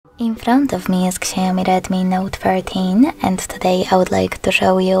In front of me is XIAOMI Redmi Note 13 and today I would like to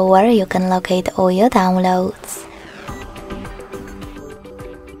show you where you can locate all your downloads.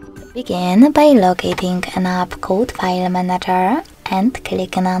 Begin by locating an app called File Manager and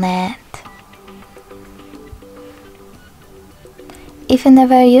clicking on it. If you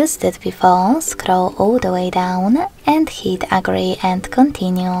never used it before, scroll all the way down and hit Agree and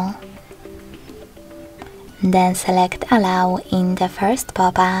Continue. Then select Allow in the first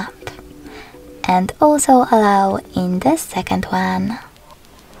pop-up and also Allow in the second one.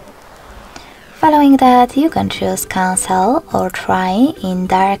 Following that, you can choose Cancel or Try in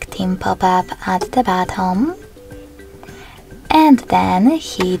Dark Theme pop-up at the bottom and then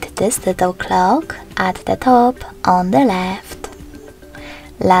hit this little clock at the top on the left.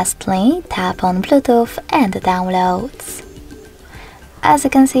 Lastly, tap on Bluetooth and Downloads. As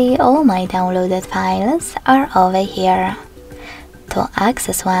you can see, all my downloaded files are over here. To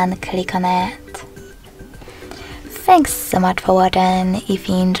access one, click on it. Thanks so much for watching. If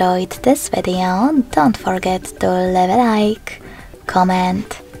you enjoyed this video, don't forget to leave a like,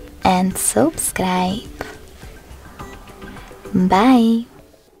 comment and subscribe. Bye!